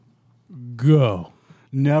Go.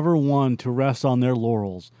 Never one to rest on their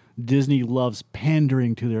laurels, Disney loves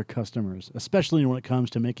pandering to their customers, especially when it comes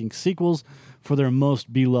to making sequels for their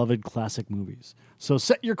most beloved classic movies. So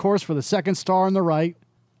set your course for the second star on the right,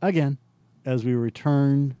 again, as we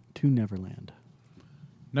return to Neverland.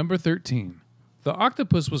 Number 13. The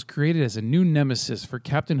octopus was created as a new nemesis for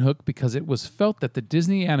Captain Hook because it was felt that the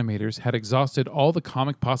Disney animators had exhausted all the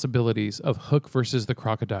comic possibilities of Hook versus the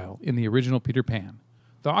crocodile in the original Peter Pan.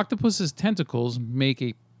 The octopus's tentacles make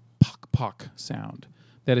a pock-pock sound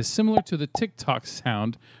that is similar to the tick-tock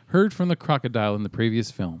sound heard from the crocodile in the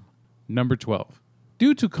previous film. Number 12.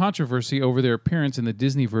 Due to controversy over their appearance in the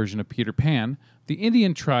Disney version of Peter Pan, the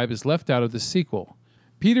Indian tribe is left out of the sequel.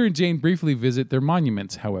 Peter and Jane briefly visit their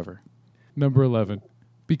monuments, however. Number 11.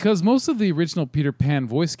 Because most of the original Peter Pan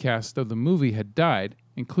voice cast of the movie had died,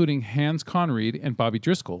 including Hans Conried and Bobby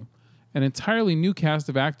Driscoll, an entirely new cast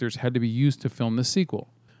of actors had to be used to film the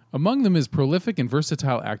sequel. Among them is prolific and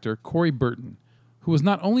versatile actor Corey Burton, who was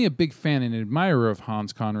not only a big fan and admirer of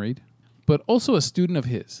Hans Conried, but also a student of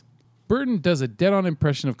his. Burton does a dead-on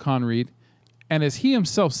impression of Conried, and as he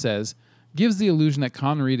himself says, gives the illusion that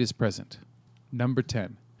Conried is present. Number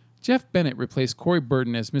 10. Jeff Bennett replaced Corey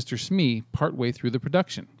Burton as Mr. Smee partway through the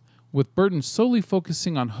production, with Burton solely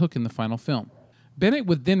focusing on Hook in the final film. Bennett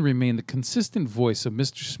would then remain the consistent voice of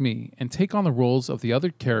Mr. Smee and take on the roles of the other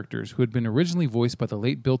characters who had been originally voiced by the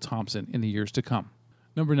late Bill Thompson in the years to come.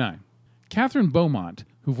 Number 9. Catherine Beaumont,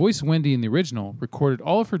 who voiced Wendy in the original, recorded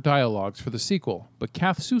all of her dialogues for the sequel, but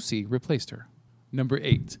Kath Soucie replaced her. Number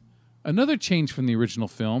 8. Another change from the original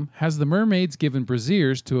film has the mermaids given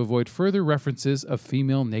brassieres to avoid further references of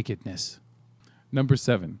female nakedness. Number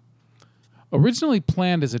 7. Originally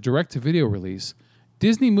planned as a direct-to-video release,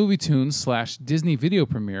 Disney Movie Tunes / Disney Video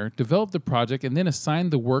Premiere developed the project and then assigned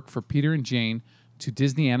the work for Peter and Jane to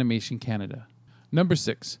Disney Animation Canada. Number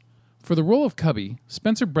 6. For the role of Cubby,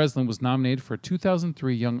 Spencer Breslin was nominated for a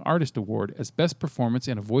 2003 Young Artist Award as Best Performance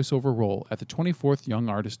in a Voiceover Role at the 24th Young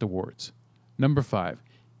Artist Awards. Number 5.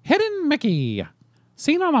 Hidden Mickey.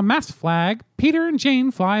 Seen on a mast flag, Peter and Jane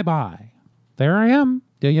fly by. There I am.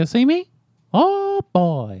 Do you see me? Oh,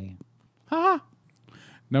 boy. Ha!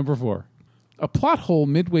 Number 4. A plot hole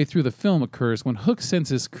midway through the film occurs when Hook sends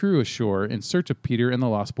his crew ashore in search of Peter and the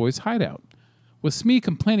Lost Boys' hideout, with Smee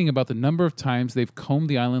complaining about the number of times they've combed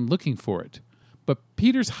the island looking for it. But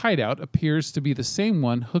Peter's hideout appears to be the same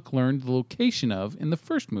one Hook learned the location of in the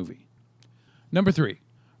first movie. Number 3.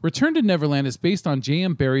 Return to Neverland is based on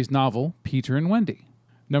J.M. Barrie's novel, Peter and Wendy.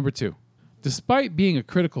 Number 2. Despite being a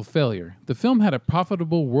critical failure, the film had a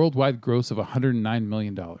profitable worldwide gross of $109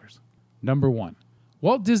 million. Number 1.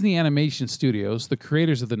 Walt Disney Animation Studios, the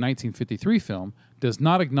creators of the 1953 film, does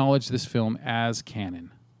not acknowledge this film as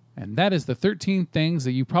canon. And that is the 13 things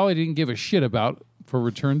that you probably didn't give a shit about for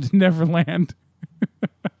Return to Neverland.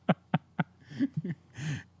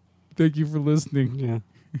 Thank you for listening. Yeah.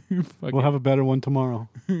 We'll have a better one tomorrow.